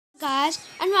Guys,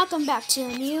 and welcome back to a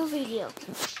new video.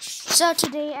 So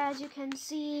today, as you can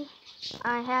see,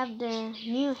 I have the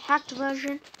new hacked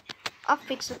version of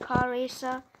Pixel Car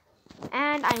Racer,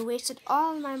 and I wasted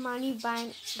all my money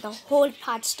buying the whole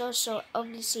part store, so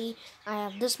obviously I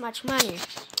have this much money.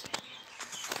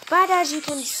 But as you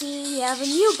can see, we have a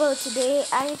new build today,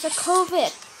 and it's a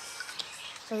Corvette.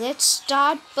 So let's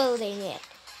start building it.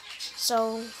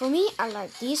 So for me, I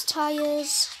like these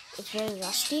tires. It's very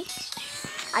rusty.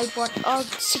 I bought all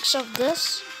 6 of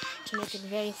this to make it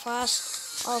very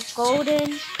fast. All golden.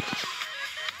 Good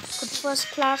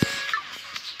first class.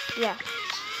 Yeah.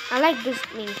 I like this.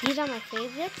 These are my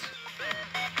favorites.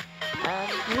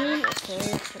 Green.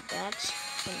 Okay, put that.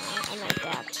 So now I like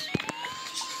that.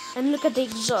 And look at the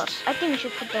exhaust. I think we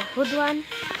should put the hood one.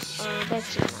 Let's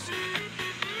see now.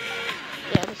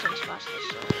 Yeah, this one's faster.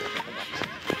 So we'll put that.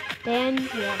 Then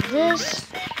we have this.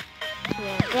 We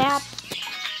have that.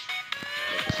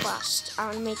 Fast. I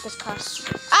want to make this car.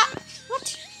 What?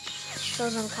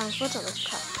 Shows on comfort on this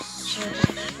car. So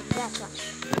that one.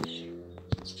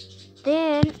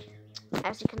 Then,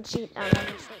 as you can see, I love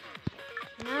it.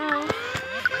 Now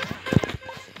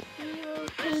we will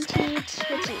paint it.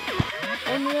 Let's see.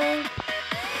 Emerald.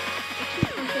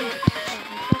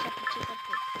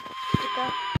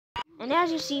 And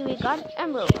as you see, we got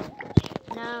emerald.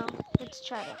 Now let's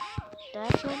try it.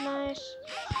 That's not nice.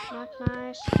 Not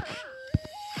nice.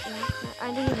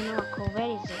 I don't even know what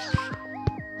Corvette is this.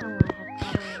 Oh, I have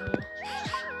problem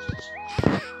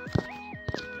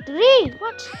here. 3!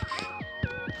 What?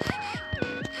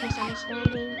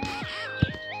 Misunderstanding.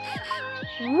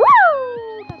 Woo!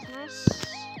 That's nice.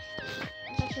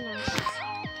 That's actually nice.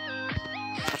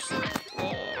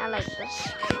 Yeah, I like this.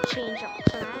 Change of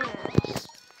plans.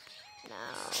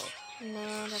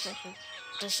 No, that's actually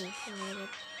doesn't really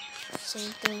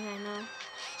same thing, I know.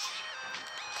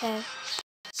 Okay.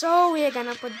 So we are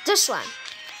gonna put this one.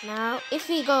 Now, if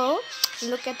we go,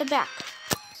 look at the back.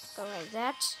 Go like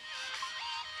that.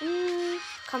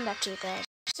 Come back to you guys.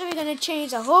 So we're gonna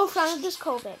change the whole front of this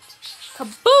Corvette.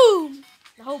 Kaboom!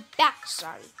 The whole back,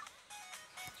 sorry.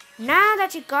 Now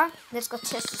that you got, let's go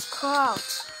test this car out.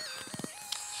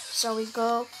 So we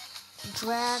go,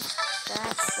 drag,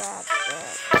 that.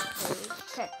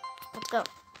 Okay, let's go.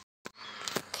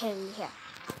 Okay, we have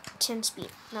 10 speed.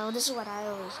 Now this is what I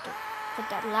always do. Put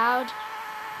that loud.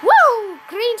 Woo!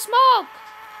 Green smoke!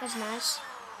 That's nice.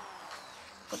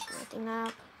 Put everything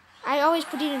up. I always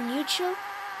put it in neutral.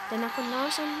 Then I put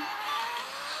noise on.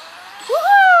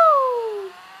 Woohoo!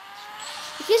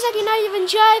 It feels like you're not even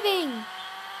driving.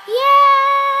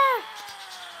 Yeah!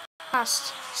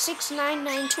 Past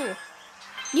 6992.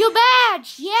 New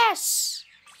badge! Yes!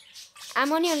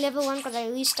 I'm only on level 1 because I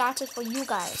restarted for you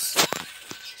guys.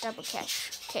 Double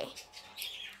cash. Okay.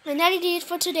 And that is it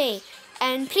for today.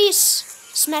 And please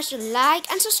smash the like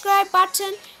and subscribe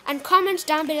button and comment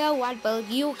down below what build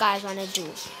you guys want to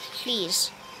do.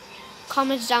 Please.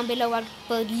 Comments down below what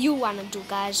build you want to do,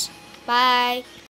 guys. Bye.